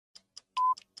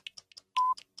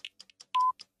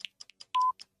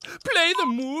Play the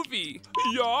movie.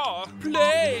 Yeah,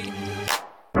 play.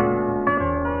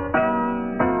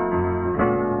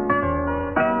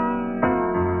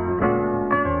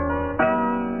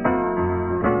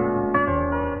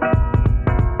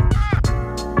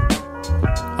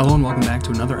 Hello and welcome back to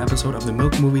another episode of the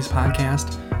Milk Movies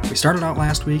Podcast. We started out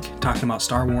last week talking about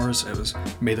Star Wars. It was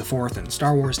May the 4th and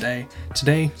Star Wars Day.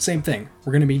 Today, same thing.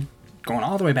 We're going to be going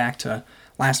all the way back to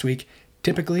last week.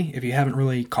 Typically, if you haven't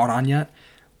really caught on yet,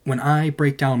 when I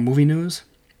break down movie news,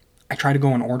 I try to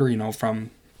go in order, from,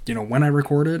 when I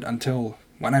recorded until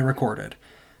when I recorded.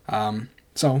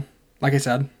 So, like I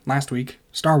said, last week,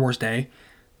 Star Wars Day,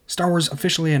 Star Wars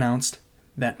officially announced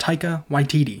that Taika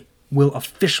Waititi will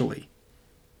officially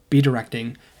be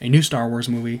directing a new Star Wars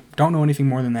movie. Don't know anything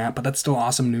more than that, but that's still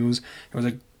awesome news. It was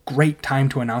a great time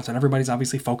to announce that. Everybody's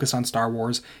obviously focused on Star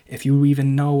Wars. If you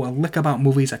even know a lick about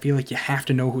movies, I feel like you have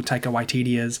to know who Taika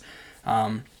Waititi is.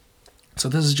 So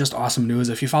this is just awesome news.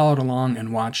 If you followed along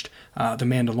and watched The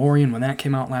Mandalorian when that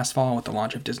came out last fall with the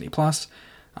launch of Disney+,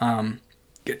 Taika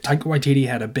Waititi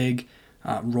had a big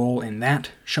role in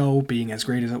that show, being as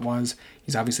great as it was.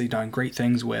 He's obviously done great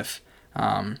things with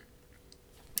the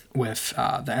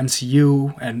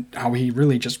MCU and how he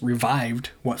really just revived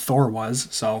what Thor was.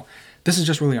 So this is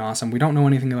just really awesome. We don't know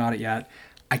anything about it yet.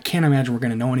 I can't imagine we're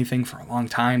going to know anything for a long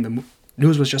time. The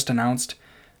news was just announced.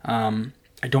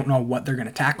 I don't know what they're going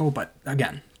to tackle, but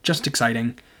again, just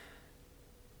exciting.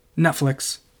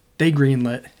 Netflix, they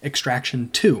greenlit Extraction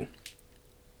 2.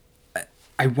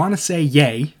 I want to say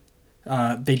yay.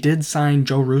 They did sign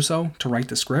Joe Russo to write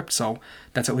the script, so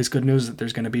that's at least good news that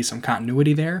there's going to be some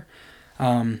continuity there.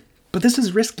 But this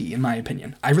is risky, in my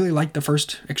opinion. I really liked the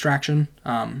first Extraction.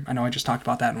 I know I just talked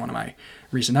about that in one of my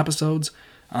recent episodes.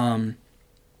 But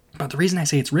the reason I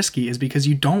say it's risky is because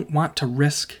you don't want to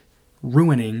risk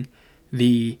ruining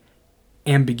the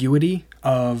ambiguity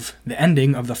of the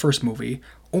ending of the first movie,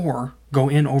 or go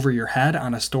in over your head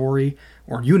on a story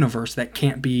or universe that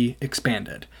can't be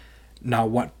expanded. Now,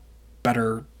 what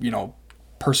better,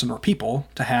 person or people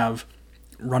to have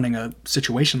running a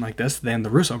situation like this than the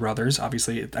Russo brothers?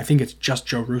 Obviously, I think it's just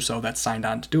Joe Russo that's signed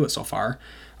on to do it so far.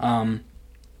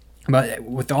 But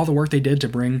with all the work they did to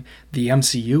bring the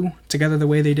MCU together the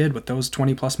way they did with those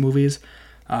 20 plus movies,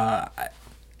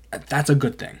 that's a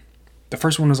good thing. The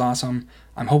first one was awesome.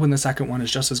 I'm hoping the second one is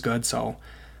just as good. So,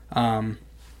 I'm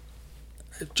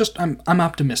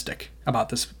optimistic about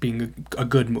this being a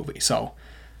good movie. So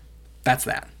that's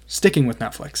that. Sticking with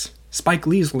Netflix, Spike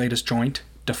Lee's latest joint,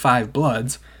 To Five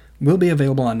Bloods, will be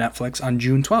available on Netflix on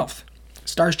June 12th.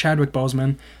 Stars Chadwick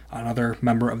Boseman, another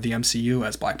member of the MCU,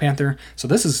 as Black Panther. So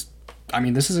this is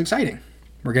exciting.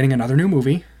 We're getting another new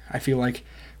movie. I feel like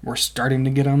we're starting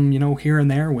to get them, here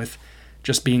and there with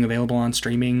just being available on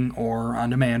streaming or on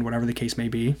demand, whatever the case may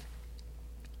be.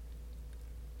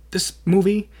 This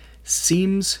movie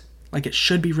seems like it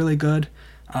should be really good.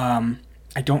 I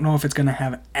don't know if it's going to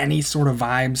have any sort of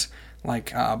vibes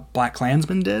like Black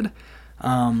Klansman did.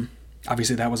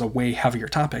 Obviously, that was a way heavier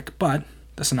topic, but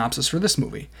the synopsis for this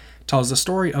movie tells the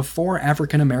story of 4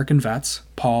 African-American vets,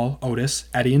 Paul, Otis,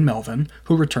 Eddie, and Melvin,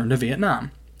 who returned to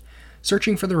Vietnam.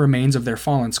 Searching for the remains of their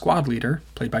fallen squad leader,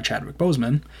 played by Chadwick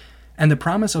Boseman, and the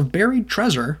promise of buried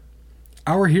treasure,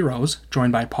 our heroes,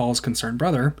 joined by Paul's concerned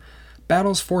brother,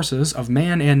 battles forces of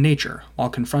man and nature while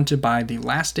confronted by the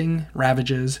lasting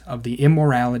ravages of the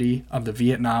immorality of the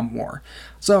Vietnam War.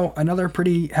 So, another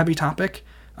pretty heavy topic,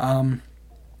 but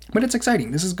it's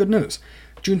exciting. This is good news.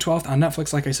 June 12th on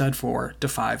Netflix, like I said, for To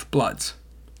Five Bloods.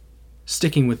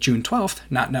 Sticking with June 12th,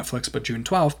 not Netflix, but June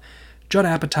 12th, Judd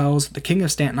Apatow's The King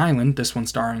of Staten Island, this one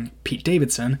starring Pete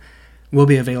Davidson, will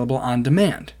be available on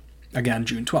demand. Again,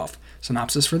 June 12th.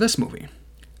 Synopsis for this movie.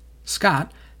 Scott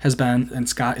is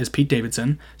Pete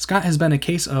Davidson. Scott has been a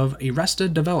case of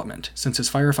arrested development since his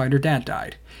firefighter dad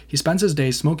died. He spends his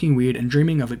days smoking weed and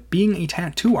dreaming of being a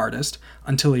tattoo artist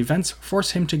until events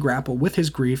force him to grapple with his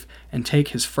grief and take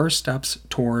his first steps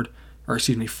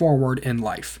forward in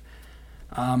life.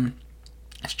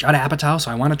 It's Judd Apatow,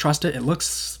 so I want to trust it. It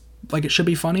looks like it should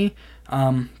be funny,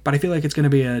 but I feel like it's going to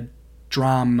be a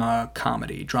dram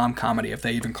comedy, if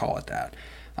they even call it that.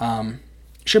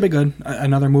 Should be good.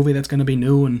 Another movie that's going to be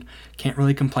new and can't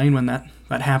really complain when that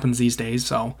happens these days.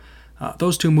 So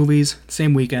those 2 movies,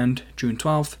 same weekend, June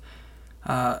 12th.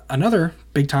 Another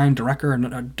big-time director,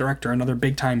 another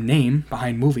big-time name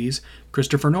behind movies,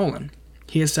 Christopher Nolan.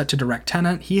 He is set to direct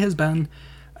Tenet. He's been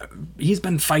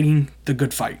fighting the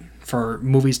good fight for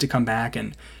movies to come back,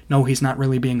 and no, he's not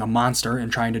really being a monster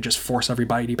and trying to just force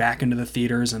everybody back into the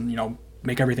theaters and,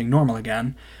 make everything normal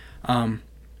again.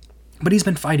 But he's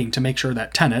been fighting to make sure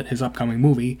that Tenet, his upcoming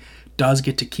movie, does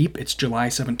get to keep its July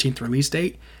 17th release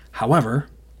date. However,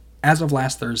 as of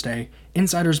last Thursday,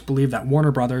 insiders believe that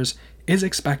Warner Brothers is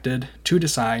expected to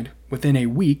decide within a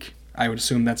week, I would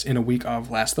assume that's in a week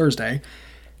of last Thursday,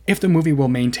 if the movie will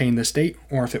maintain this date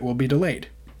or if it will be delayed.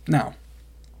 Now,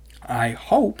 I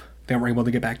hope that we're able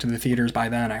to get back to the theaters by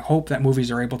then. I hope that movies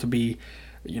are able to be,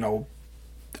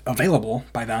 available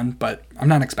by then, but I'm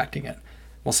not expecting it.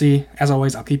 We'll see. As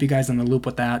always, I'll keep you guys in the loop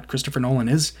with that. Christopher Nolan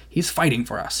he's fighting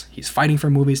for us. He's fighting for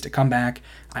movies to come back.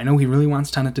 I know he really wants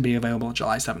Tenet to be available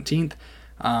July 17th.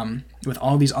 With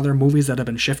all these other movies that have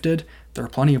been shifted, there are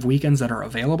plenty of weekends that are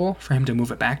available for him to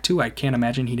move it back to. I can't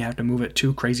imagine he'd have to move it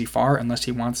too crazy far unless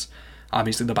he wants,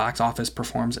 obviously the box office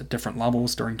performs at different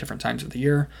levels during different times of the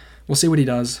year. We'll see what he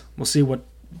does. We'll see what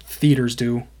theaters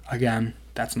do. Again,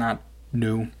 that's not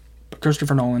new. But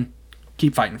Christopher Nolan,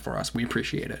 keep fighting for us. We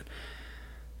appreciate it.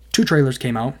 2 trailers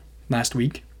came out last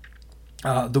week.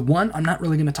 The one I'm not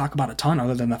really going to talk about a ton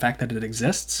other than the fact that it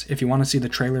exists. If you want to see the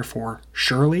trailer for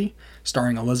Shirley,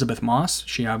 starring Elizabeth Moss,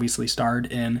 she obviously starred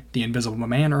in The Invisible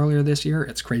Man earlier this year.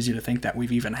 It's crazy to think that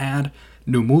we've even had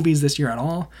new movies this year at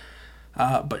all.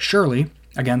 But Shirley,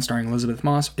 again starring Elizabeth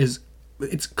Moss,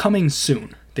 it's coming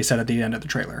soon, they said at the end of the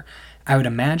trailer. I would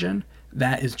imagine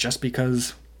that is just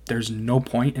because there's no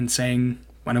point in saying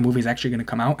when a movie is actually going to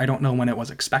come out. I don't know when it was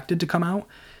expected to come out.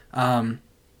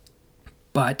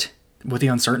 But with the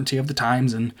uncertainty of the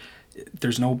times, and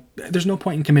there's no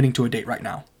point in committing to a date right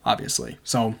now, obviously.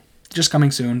 So just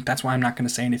coming soon. That's why I'm not going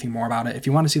to say anything more about it. If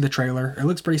you want to see the trailer, it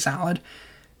looks pretty solid.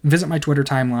 Visit my Twitter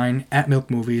timeline at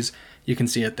Milk Movies. You can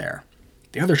see it there.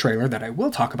 The other trailer that I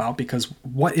will talk about, because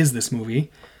what is this movie?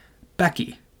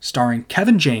 Becky, starring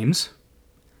Kevin James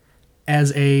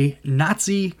as a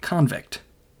Nazi convict.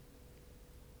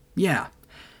 Yeah.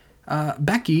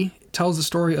 Becky tells the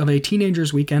story of a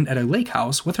teenager's weekend at a lake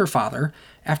house with her father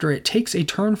after it takes a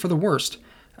turn for the worst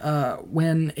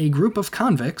when a group of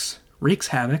convicts wreaks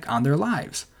havoc on their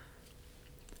lives.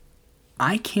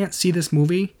 I can't see this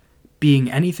movie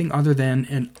being anything other than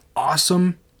an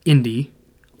awesome indie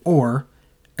or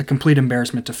a complete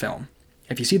embarrassment to film.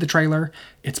 If you see the trailer,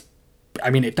 it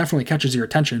definitely catches your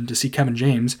attention to see Kevin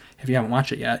James. If you haven't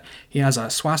watched it yet, he has a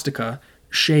swastika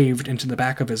shaved into the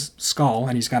back of his skull,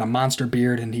 and he's got a monster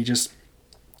beard, and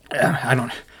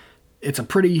it's a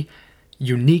pretty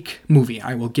unique movie.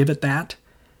 I will give it that.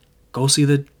 Go see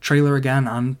the trailer again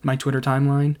on my Twitter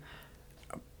timeline.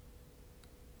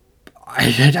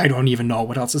 I don't even know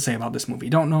what else to say about this movie.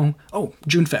 Don't know. Oh,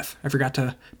 June 5th. I forgot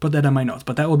to put that in my notes,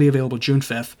 but that will be available June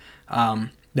 5th.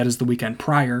 That is the weekend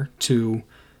prior to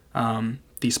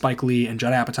the Spike Lee and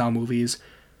Judd Apatow movies.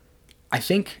 I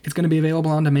think it's going to be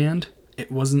available on demand.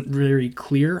 It wasn't very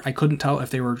clear. I couldn't tell if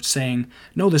they were saying,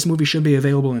 no, this movie should be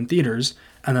available in theaters,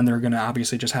 and then they're going to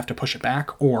obviously just have to push it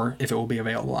back, or if it will be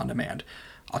available on demand.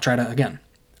 I'll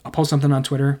post something on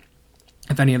Twitter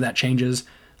if any of that changes.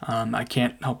 I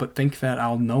can't help but think that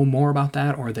I'll know more about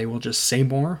that, or they will just say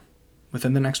more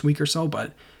within the next week or so.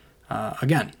 But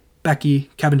again,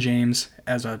 Becky, Kevin James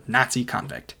as a Nazi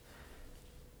convict.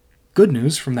 Good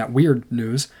news from that weird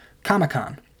news,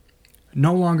 Comic-Con.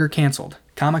 No longer canceled.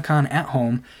 Comic-Con at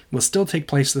home will still take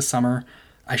place this summer.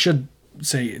 I should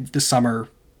say this summer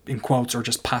in quotes, or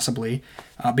just possibly,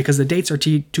 because the dates are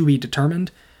to be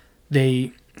determined.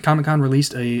 Comic-Con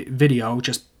released a video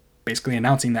just basically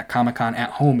announcing that Comic-Con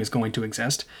at home is going to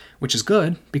exist, which is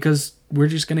good because we're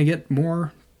just going to get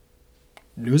more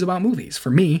news about movies. For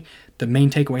me, the main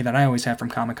takeaway that I always have from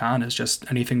Comic-Con is just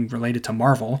anything related to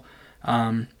Marvel,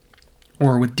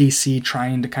 or with DC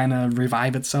trying to kind of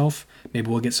revive itself.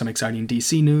 Maybe we'll get some exciting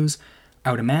DC news.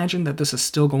 I would imagine that this is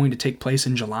still going to take place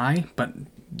in July, but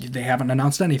they haven't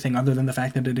announced anything other than the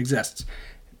fact that it exists.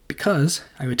 Because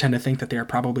I would tend to think that they are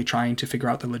probably trying to figure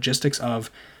out the logistics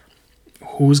of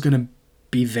who's going to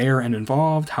be there and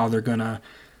involved, how they're going to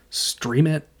stream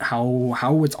it,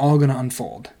 how it's all going to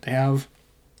unfold. I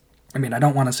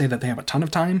don't want to say that they have a ton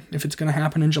of time if it's going to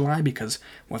happen in July, because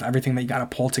with everything they got to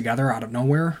pull together out of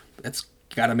nowhere, you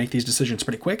got to make these decisions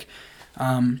pretty quick.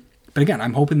 But again,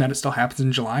 I'm hoping that it still happens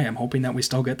in July. I'm hoping that we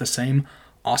still get the same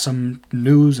awesome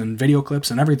news and video clips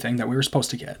and everything that we were supposed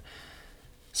to get.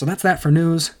 So that's that for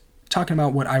news. Talking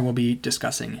about what I will be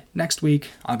discussing next week.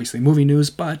 Obviously movie news,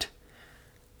 but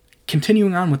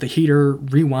continuing on with the heater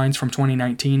rewinds from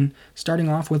 2019, starting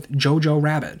off with Jojo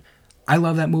Rabbit. I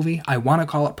love that movie. I want to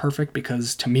call it perfect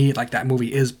because to me, that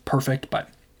movie is perfect, but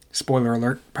spoiler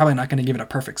alert, probably not going to give it a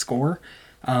perfect score.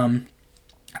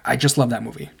 I just love that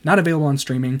movie. Not available on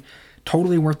streaming.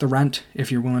 Totally worth the rent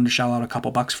if you're willing to shell out a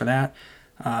couple bucks for that.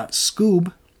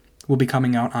 Scoob will be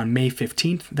coming out on May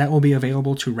 15th. That will be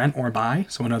available to rent or buy,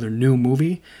 so another new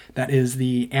movie. That is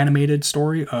the animated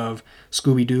story of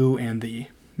Scooby-Doo and the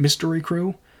Mystery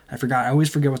Crew. I always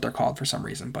forget what they're called for some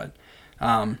reason, but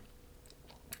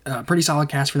pretty solid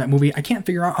cast for that movie. I can't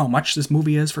figure out how much this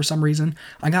movie is for some reason.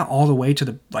 I got all the way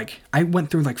to I went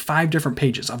through 5 different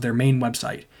pages of their main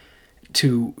website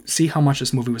to see how much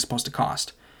this movie was supposed to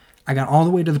cost. I got all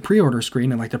the way to the pre-order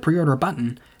screen and the pre-order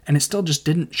button, and it still just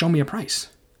didn't show me a price.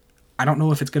 I don't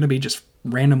know if it's going to be just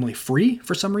randomly free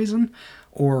for some reason,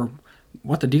 or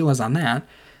what the deal is on that.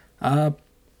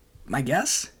 My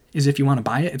guess is if you want to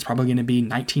buy it, it's probably going to be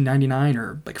 $19.99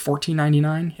 or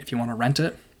 $14.99 if you want to rent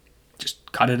it.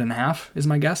 Just cut it in half is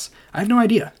my guess. I have no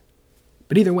idea.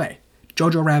 But either way,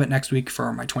 Jojo Rabbit next week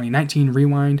for my 2019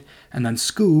 Rewind, and then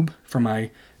Scoob for my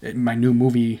new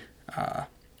movie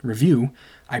review.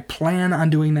 I plan on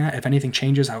doing that. If anything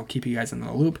changes, I will keep you guys in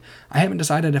the loop. I haven't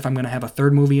decided if I'm going to have a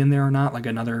third movie in there or not,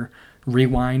 another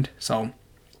Rewind. So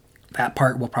that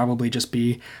part will probably just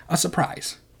be a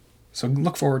surprise. So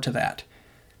look forward to that.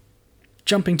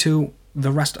 Jumping to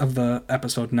the rest of the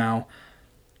episode now.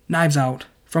 Knives Out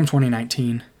from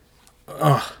 2019.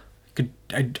 Ugh.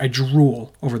 I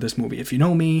drool over this movie. If you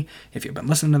know me, if you've been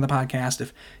listening to the podcast,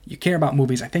 if you care about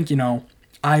movies, I think you know.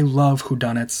 I love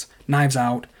whodunits. Knives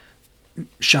Out.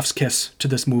 Chef's kiss to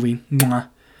this movie. Mwah.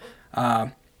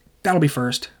 That'll be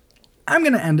first. I'm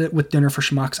going to end it with Dinner for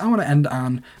Schmucks. I want to end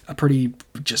on a pretty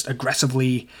just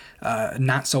aggressively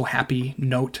not so happy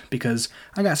note because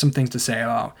I got some things to say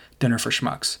about Dinner for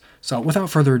Schmucks. So without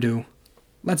further ado,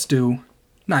 let's do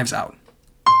Knives Out.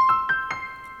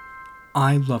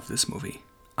 I love this movie.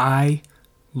 I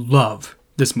love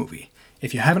this movie.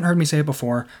 If you haven't heard me say it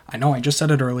before, I know I just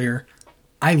said it earlier,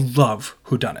 I love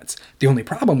whodunits. The only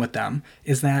problem with them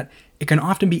is that it can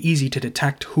often be easy to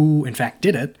detect who in fact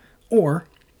did it, or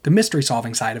the mystery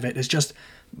solving side of it is just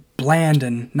bland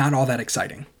and not all that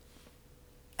exciting.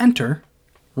 Enter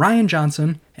Rian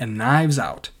Johnson and Knives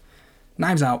Out.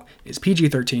 Knives Out is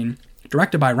PG-13,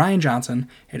 directed by Rian Johnson.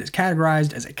 It is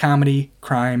categorized as a comedy,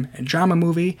 crime, and drama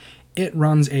movie. It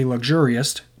runs a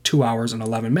luxurious 2 hours and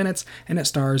 11 minutes, and it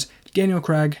stars Daniel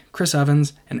Craig, Chris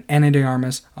Evans, and Ana de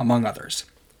Armas, among others.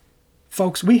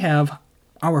 Folks, we have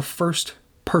our first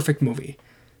perfect movie.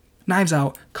 Knives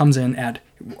Out comes in at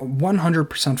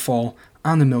 100% full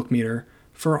on the milk meter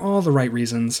for all the right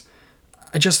reasons.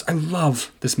 I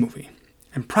love this movie.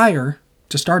 And prior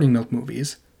to starting Milk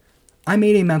Movies, I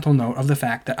made a mental note of the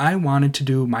fact that I wanted to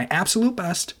do my absolute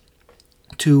best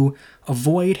to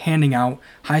avoid handing out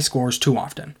high scores too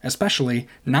often, especially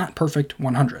not perfect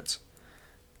 100s.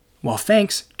 Well,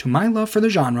 thanks to my love for the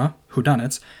genre,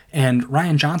 whodunits, and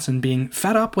Rian Johnson being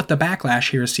fed up with the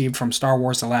backlash he received from Star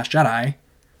Wars The Last Jedi,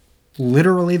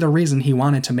 literally the reason he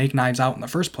wanted to make Knives Out in the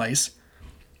first place,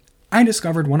 I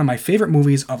discovered one of my favorite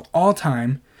movies of all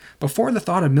time before the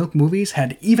thought of Milk Movies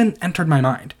had even entered my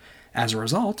mind. As a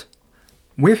result,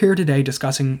 we're here today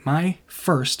discussing my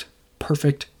first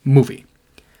perfect movie.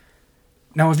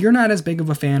 Now, if you're not as big of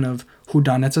a fan of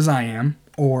whodunits as I am,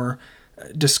 or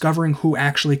discovering who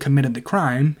actually committed the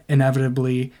crime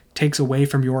inevitably takes away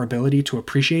from your ability to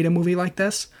appreciate a movie like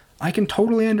this, I can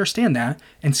totally understand that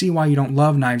and see why you don't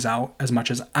love Knives Out as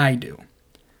much as I do.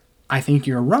 I think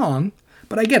you're wrong,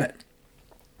 but I get it.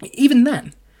 Even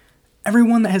then,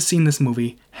 everyone that has seen this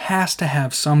movie has to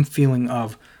have some feeling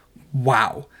of,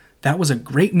 wow, that was a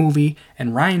great movie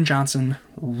and Rian Johnson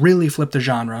really flipped the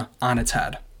genre on its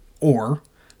head. Or,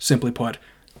 simply put,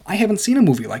 I haven't seen a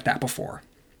movie like that before.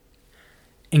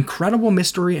 Incredible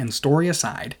mystery and story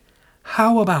aside,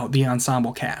 how about the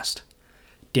ensemble cast?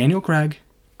 Daniel Craig,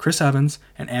 Chris Evans,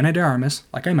 and Ana de Armas,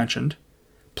 like I mentioned,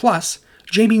 plus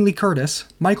Jamie Lee Curtis,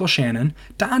 Michael Shannon,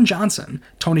 Don Johnson,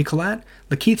 Toni Collette,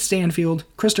 Lakeith Stanfield,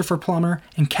 Christopher Plummer,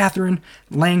 and Catherine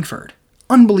Langford.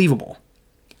 Unbelievable.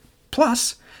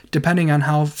 Plus, depending on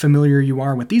how familiar you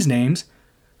are with these names,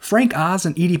 Frank Oz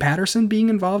and Edie Patterson being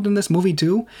involved in this movie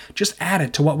too just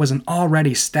added to what was an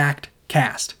already stacked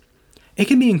cast. It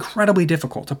can be incredibly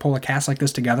difficult to pull a cast like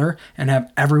this together and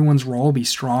have everyone's role be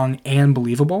strong and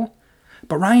believable,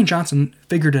 but Rian Johnson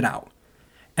figured it out.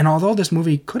 And although this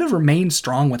movie could have remained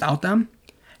strong without them,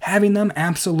 having them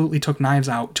absolutely took Knives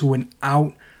Out to an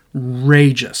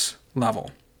outrageous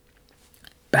level.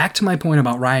 Back to my point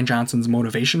about Rian Johnson's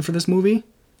motivation for this movie,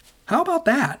 how about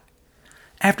that?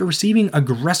 After receiving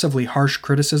aggressively harsh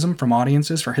criticism from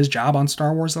audiences for his job on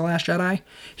Star Wars The Last Jedi,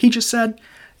 he just said,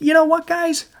 you know what,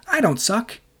 guys? I don't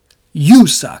suck. You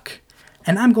suck.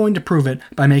 And I'm going to prove it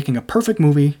by making a perfect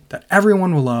movie that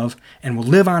everyone will love and will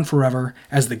live on forever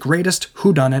as the greatest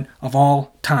whodunit of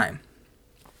all time.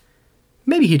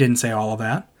 Maybe he didn't say all of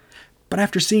that. But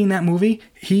after seeing that movie,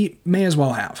 he may as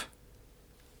well have.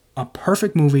 A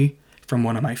perfect movie from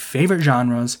one of my favorite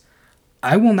genres.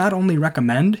 I will not only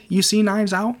recommend you see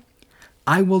Knives Out,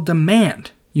 I will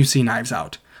demand you see Knives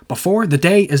Out before the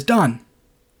day is done.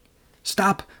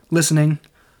 Stop listening,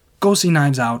 go see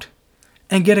Knives Out,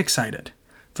 and get excited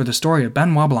for the story of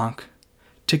Benoit Blanc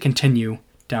to continue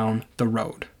down the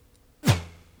road.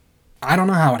 I don't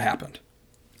know how it happened,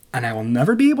 and I will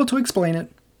never be able to explain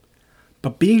it,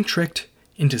 but being tricked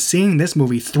into seeing this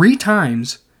movie 3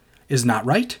 times is not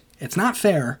right, it's not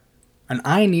fair, and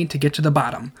I need to get to the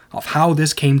bottom of how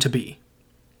this came to be.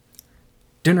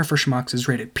 Dinner for Schmucks is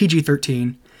rated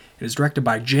PG-13. It is directed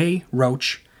by Jay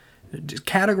Roach. It is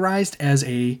categorized as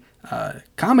a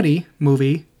comedy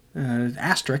movie,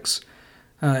 asterisk.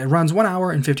 It runs 1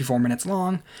 hour and 54 minutes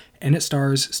long, and it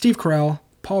stars Steve Carell,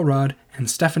 Paul Rudd, and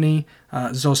Stephanie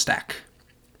Szostak.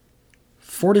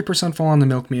 40% full on the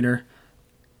milk meter.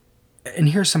 And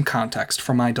here's some context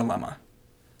for my dilemma.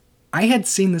 I had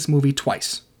seen this movie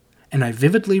twice, and I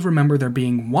vividly remember there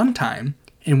being one time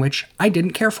in which I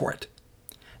didn't care for it,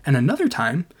 and another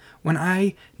time when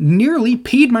I nearly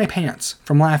peed my pants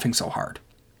from laughing so hard.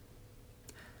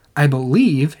 I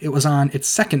believe it was on its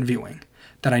second viewing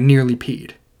that I nearly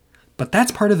peed, but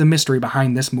that's part of the mystery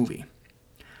behind this movie.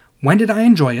 When did I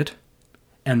enjoy it,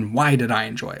 and why did I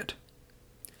enjoy it?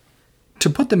 To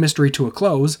put the mystery to a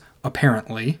close,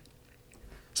 apparently,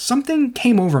 something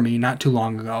came over me not too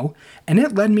long ago, and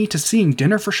it led me to seeing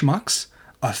Dinner for Schmucks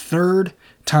a 3rd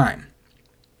time.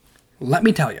 Let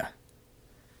me tell you,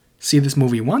 see this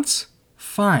movie once?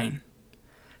 Fine.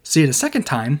 See it a 2nd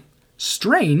time?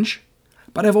 Strange,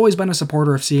 but I've always been a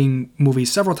supporter of seeing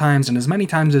movies several times and as many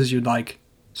times as you'd like,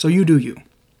 so you do you.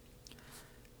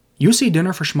 You see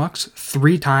Dinner for Schmucks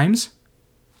 3 times?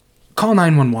 Call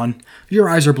 911, your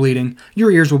eyes are bleeding,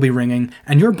 your ears will be ringing,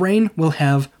 and your brain will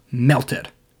have melted.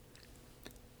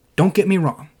 Don't get me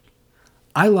wrong.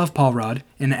 I love Paul Rudd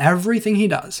in everything he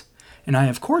does, and I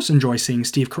of course enjoy seeing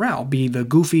Steve Carell be the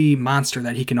goofy monster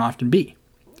that he can often be.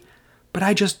 But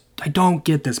I don't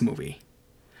get this movie.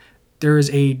 There is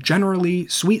a generally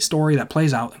sweet story that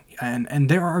plays out, and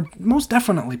there are most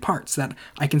definitely parts that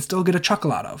I can still get a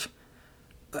chuckle out of.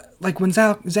 Like when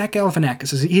Zach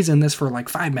Galifianakis, he's in this for like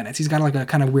 5 minutes. He's got like a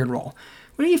kind of weird role.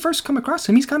 When you first come across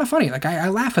him, he's kind of funny. Like, I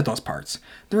laugh at those parts.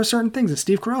 There are certain things that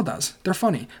Steve Carell does. They're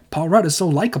funny. Paul Rudd is so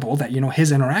likable that,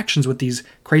 his interactions with these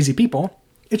crazy people,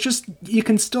 it's just, you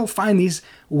can still find these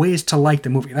ways to like the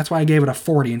movie. That's why I gave it a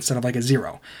 40 instead of like a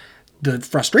 0. The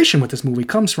frustration with this movie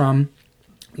comes from,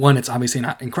 1, it's obviously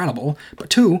not incredible, but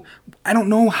 2, I don't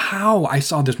know how I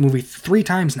saw this movie 3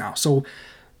 times now, so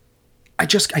I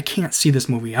can't see this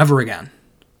movie ever again.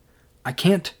 I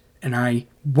can't, and I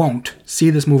won't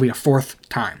see this movie a 4th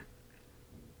time.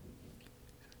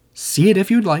 See it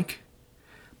if you'd like,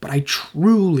 but I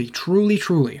truly, truly,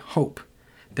 truly hope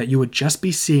that you would just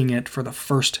be seeing it for the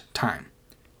first time.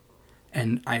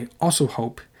 And I also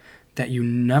hope that you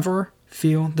never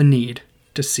feel the need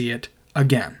to see it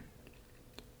again.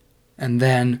 And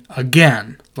then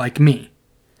again, like me.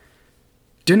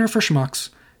 Dinner for Schmucks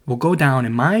will go down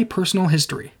in my personal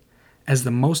history as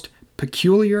the most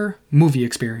peculiar movie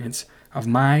experience of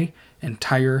my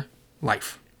entire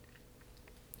life.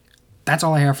 That's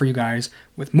all I have for you guys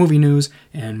with movie news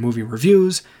and movie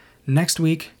reviews. Next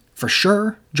week, for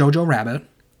sure, Jojo Rabbit.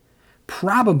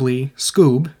 Probably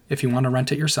Scoob, if you want to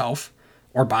rent it yourself.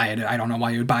 Or buy it. I don't know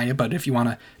why you would buy it, but if you want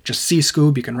to just see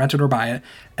Scoob, you can rent it or buy it.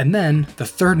 And then the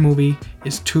 3rd movie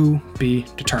is to be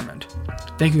determined.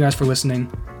 Thank you guys for listening.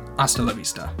 Hasta la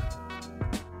vista.